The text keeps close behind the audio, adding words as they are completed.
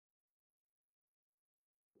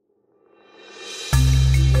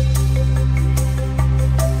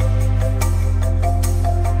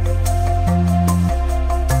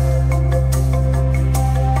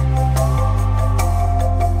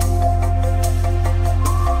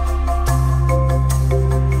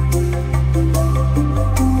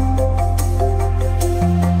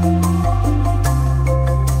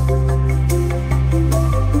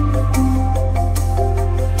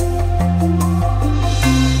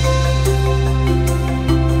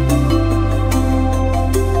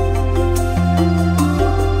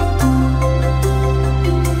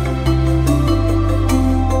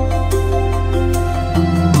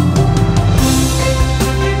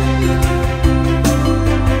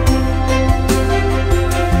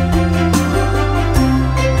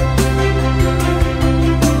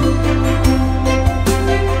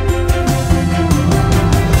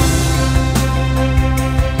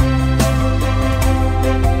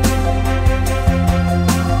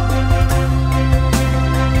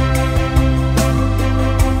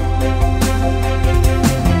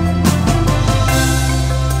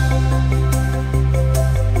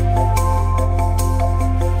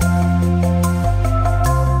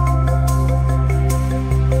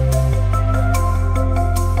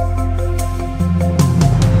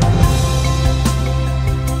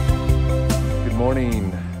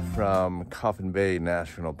Coffin Bay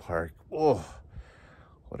National Park. Oh,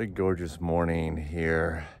 what a gorgeous morning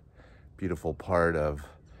here. Beautiful part of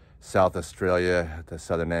South Australia at the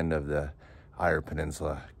southern end of the Eyre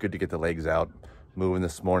Peninsula. Good to get the legs out, moving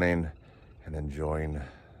this morning and enjoying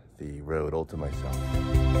the road all to myself.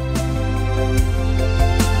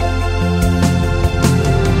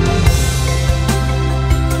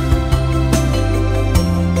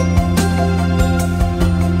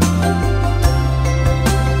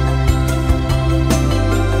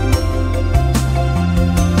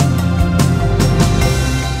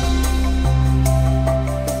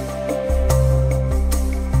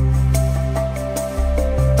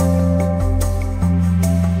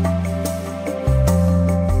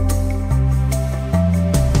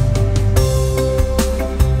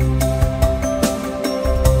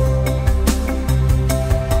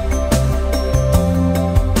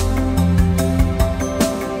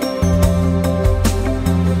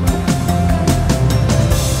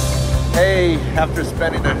 After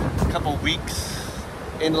spending a couple weeks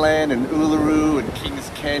inland in Uluru and Kings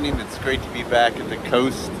Canyon, it's great to be back at the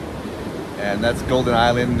coast. And that's Golden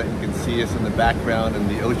Island. You can see us in the background and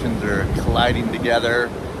the oceans are colliding together.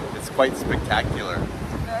 It's quite spectacular.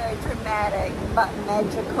 Very dramatic but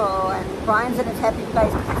magical, and Brian's in his happy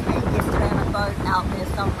place because he spent yesterday on a boat out there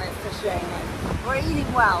somewhere fishing, and we're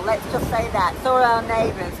eating well, let's just say that. So are our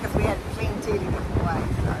neighbours, because we had plenty to give away.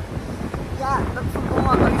 So yeah, look for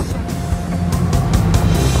more ocean.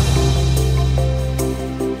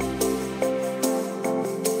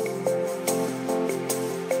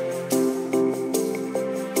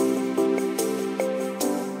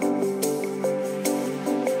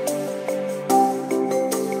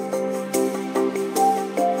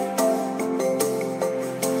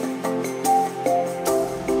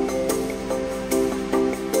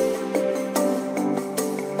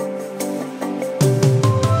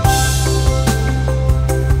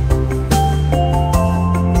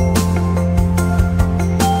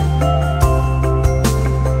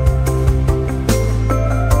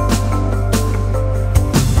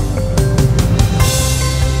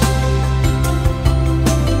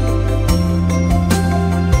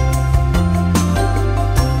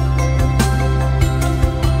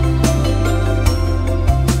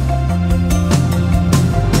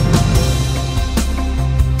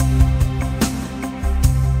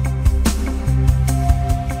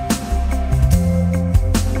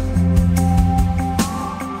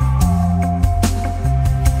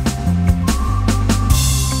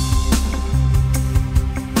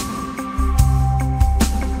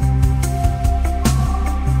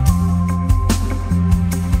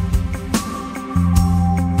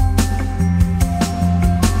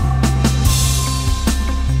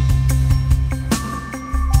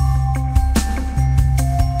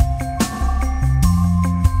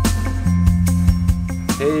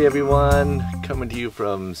 Hey everyone, coming to you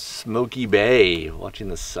from Smoky Bay, watching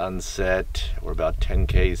the sunset. We're about 10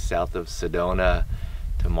 k's south of Sedona.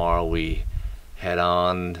 Tomorrow we head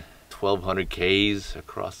on 1,200 k's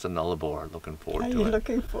across the Nullarbor. Looking forward to it. Are you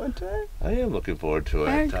looking forward to it? I am looking forward to it.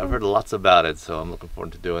 Very cool. I've heard lots about it, so I'm looking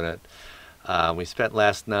forward to doing it. We spent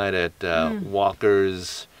last night at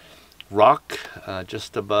Walker's Rock,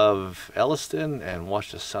 just above Elliston, and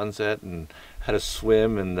watched the sunset and had a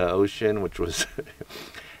swim in the ocean, which was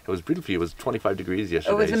it was beautiful. It was 25 degrees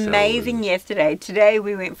yesterday. It was amazing yesterday. Today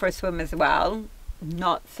we went for a swim as well.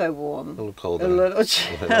 Not so warm. A little colder. A little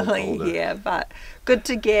chilly, yeah, but good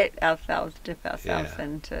to get ourselves, dip ourselves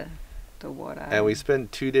into the water. And we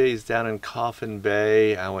spent 2 days down in Coffin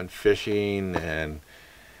Bay. I went fishing and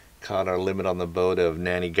caught our limit on the boat of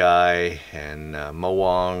Nanny Gai and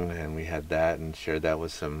Wong, and we had that and shared that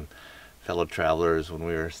with some fellow travelers when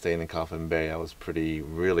we were staying in Coffin Bay. That was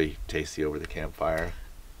really tasty over the campfire.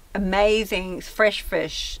 Amazing. Fresh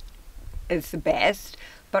fish is the best,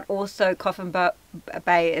 but also Coffin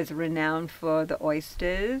Bay is renowned for the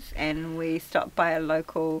oysters, and we stopped by a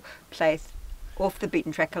local place off the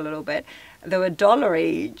beaten track a little bit. They were $1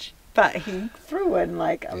 each, but he threw in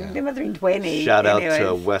like, I mean, they must have been 20. Shout out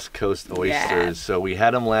to West Coast oysters. Yeah. So we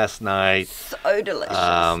had them last night. So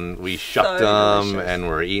delicious. We shucked them and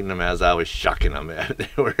we're eating them as I was shucking them.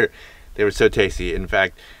 They were so tasty. In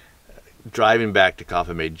fact, driving back to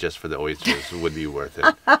Coffin Bay just for the oysters would be worth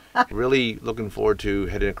it. Really looking forward to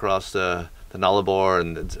heading across the Nullarbor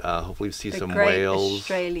and hopefully see some whales.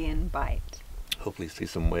 Australian bite. Hopefully see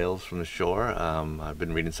some whales from the shore. I've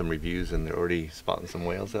been reading some reviews and they're already spotting some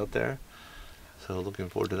whales out there. So looking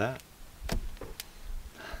forward to that.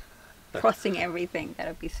 Crossing everything,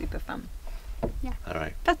 that'll be super fun. Yeah. All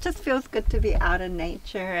right. That just feels good to be out in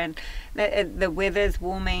nature, and the weather's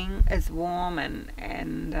warm, and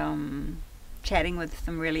chatting with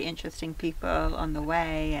some really interesting people on the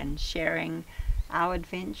way and sharing our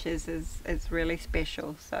adventures is really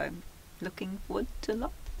special. So looking forward to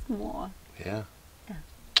lots more. Yeah. Yeah.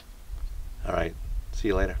 All right. See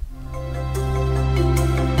you later.